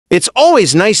It's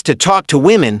always nice to talk to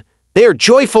women. They are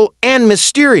joyful and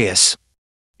mysterious.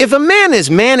 If a man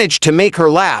has managed to make her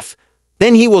laugh,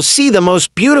 then he will see the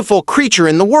most beautiful creature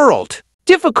in the world.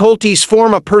 Difficulties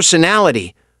form a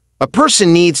personality. A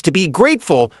person needs to be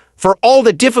grateful for all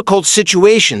the difficult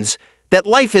situations that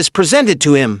life has presented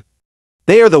to him.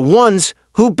 They are the ones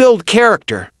who build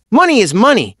character. Money is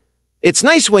money. It's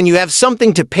nice when you have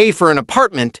something to pay for an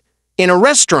apartment, in a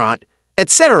restaurant,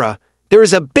 etc. There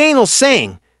is a banal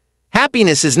saying,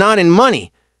 happiness is not in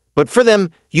money, but for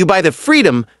them, you buy the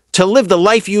freedom to live the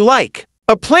life you like.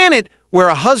 A planet where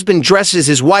a husband dresses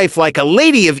his wife like a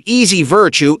lady of easy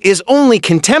virtue is only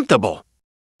contemptible.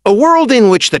 A world in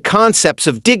which the concepts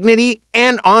of dignity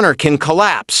and honor can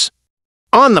collapse.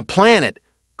 On the planet,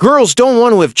 girls don't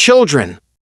want to have children.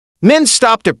 Men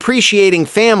stopped appreciating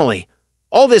family.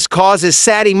 All this causes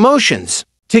sad emotions.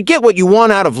 To get what you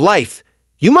want out of life,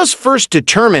 you must first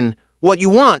determine what you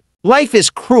want. Life is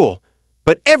cruel,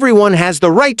 but everyone has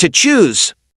the right to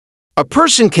choose. A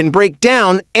person can break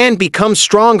down and become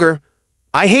stronger.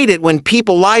 I hate it when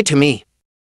people lie to me.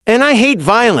 And I hate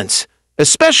violence,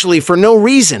 especially for no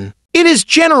reason. It is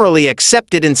generally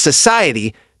accepted in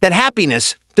society that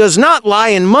happiness does not lie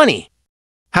in money.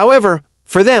 However,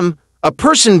 for them, a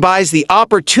person buys the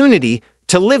opportunity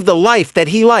to live the life that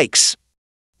he likes.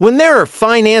 When there are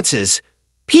finances,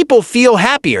 people feel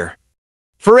happier.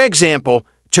 For example,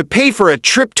 to pay for a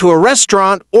trip to a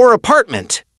restaurant or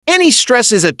apartment. Any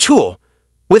stress is a tool.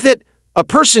 With it, a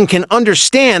person can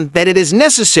understand that it is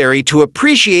necessary to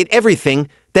appreciate everything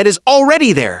that is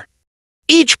already there.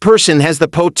 Each person has the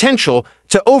potential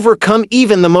to overcome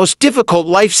even the most difficult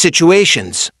life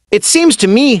situations. It seems to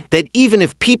me that even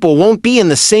if people won't be in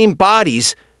the same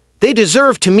bodies, they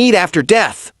deserve to meet after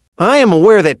death. I am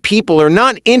aware that people are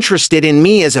not interested in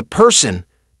me as a person.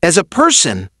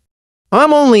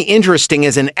 I'm only interesting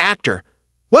as an actor.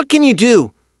 What can you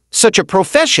do? Such a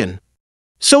profession.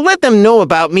 So let them know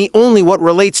about me only what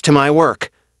relates to my work.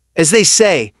 As they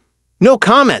say, no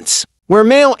comments. Where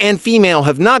male and female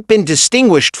have not been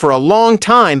distinguished for a long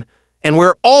time, and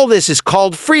where all this is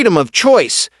called freedom of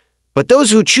choice. But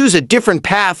those who choose a different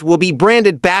path will be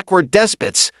branded backward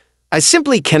despots. I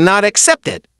simply cannot accept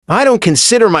it. I don't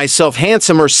consider myself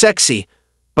handsome or sexy,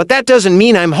 but that doesn't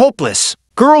mean I'm hopeless.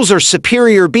 Girls are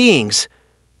superior beings.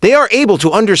 They are able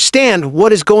to understand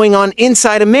what is going on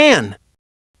inside a man.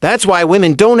 That's why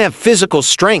women don't have physical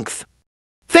strength.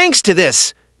 Thanks to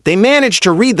this, they manage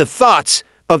to read the thoughts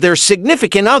of their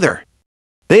significant other.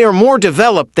 They are more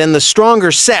developed than the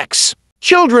stronger sex.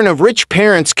 Children of rich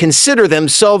parents consider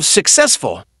themselves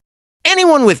successful.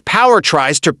 Anyone with power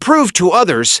tries to prove to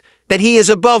others that he is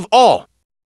above all.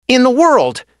 In the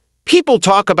world, people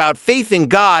talk about faith in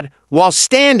God while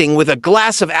standing with a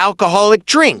glass of alcoholic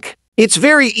drink. It's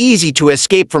very easy to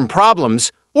escape from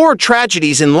problems or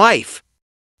tragedies in life.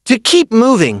 To keep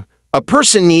moving, a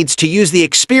person needs to use the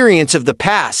experience of the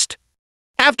past.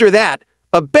 After that,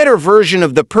 a better version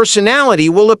of the personality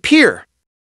will appear.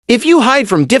 If you hide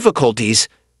from difficulties,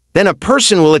 then a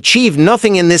person will achieve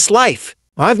nothing in this life.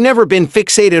 I've never been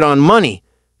fixated on money.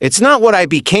 It's not what I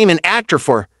became an actor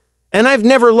for, and I've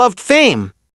never loved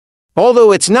fame.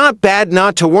 Although it's not bad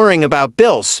not to worrying about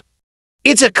bills.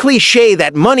 It's a cliché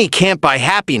that money can't buy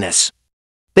happiness.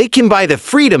 They can buy the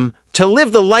freedom to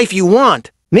live the life you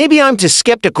want. Maybe I'm too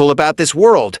skeptical about this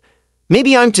world.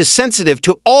 Maybe I'm too sensitive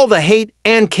to all the hate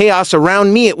and chaos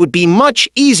around me. It would be much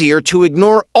easier to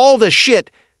ignore all the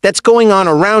shit that's going on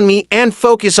around me and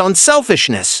focus on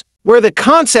selfishness, where the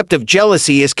concept of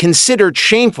jealousy is considered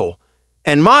shameful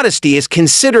and modesty is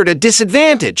considered a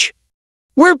disadvantage,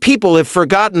 where people have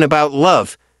forgotten about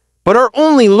love but are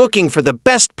only looking for the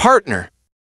best partner,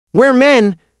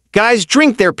 where guys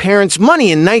drink their parents'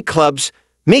 money in nightclubs,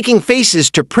 making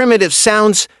faces to primitive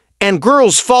sounds, and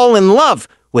girls fall in love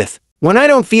with. When I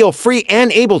don't feel free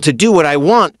and able to do what I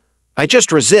want, I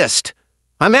just resist.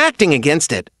 I'm acting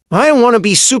against it. I don't want to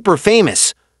be super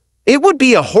famous. It would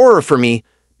be a horror for me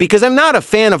because I'm not a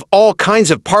fan of all kinds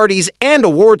of parties and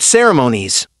award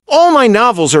ceremonies. All my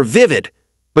novels are vivid,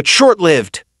 but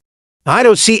short-lived. I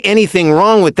don't see anything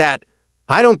wrong with that.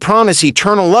 I don't promise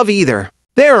eternal love either.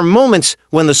 There are moments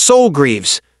when the soul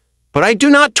grieves, but I do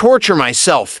not torture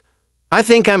myself. I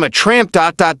think I'm a tramp ...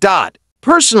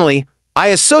 Personally, I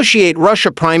associate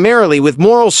Russia primarily with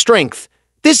moral strength.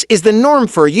 This is the norm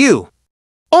for you.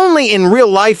 Only in real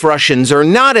life Russians are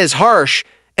not as harsh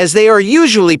as they are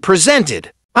usually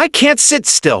presented. I can't sit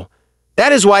still.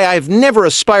 That is why I've never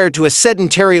aspired to a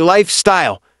sedentary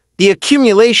lifestyle, the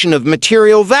accumulation of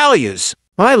material values.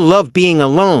 I love being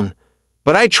alone,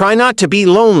 but I try not to be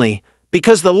lonely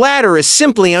because the latter is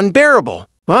simply unbearable.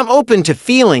 I'm open to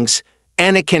feelings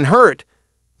and it can hurt.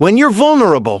 When you're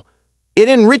vulnerable, it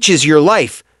enriches your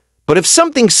life, but if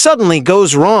something suddenly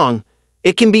goes wrong,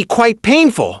 it can be quite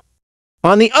painful.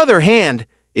 On the other hand,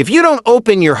 if you don't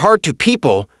open your heart to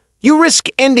people, you risk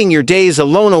ending your days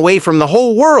alone away from the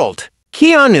whole world.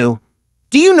 Keanu,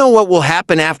 do you know what will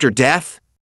happen after death?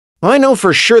 I know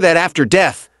for sure that after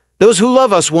death, those who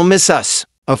love us will miss us.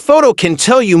 A photo can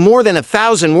tell you more than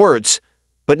 1,000 words,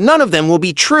 but none of them will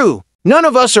be true. None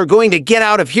of us are going to get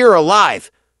out of here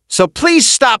alive, so please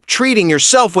stop treating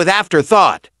yourself with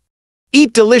afterthought.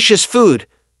 Eat delicious food,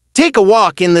 take a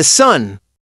walk in the sun,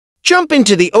 jump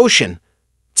into the ocean,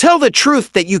 tell the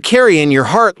truth that you carry in your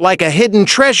heart like a hidden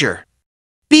treasure.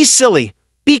 Be silly,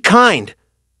 be kind,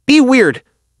 be weird.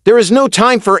 There is no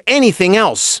time for anything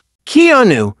else.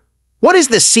 Keanu, what is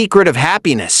the secret of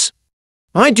happiness?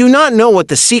 I do not know what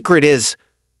the secret is,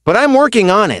 but I'm working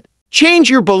on it. Change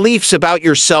your beliefs about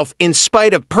yourself in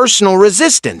spite of personal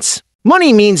resistance.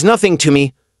 Money means nothing to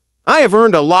me. I have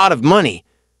earned a lot of money,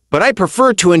 but I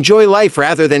prefer to enjoy life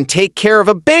rather than take care of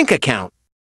a bank account.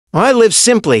 I live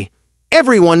simply.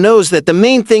 Everyone knows that the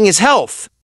main thing is health.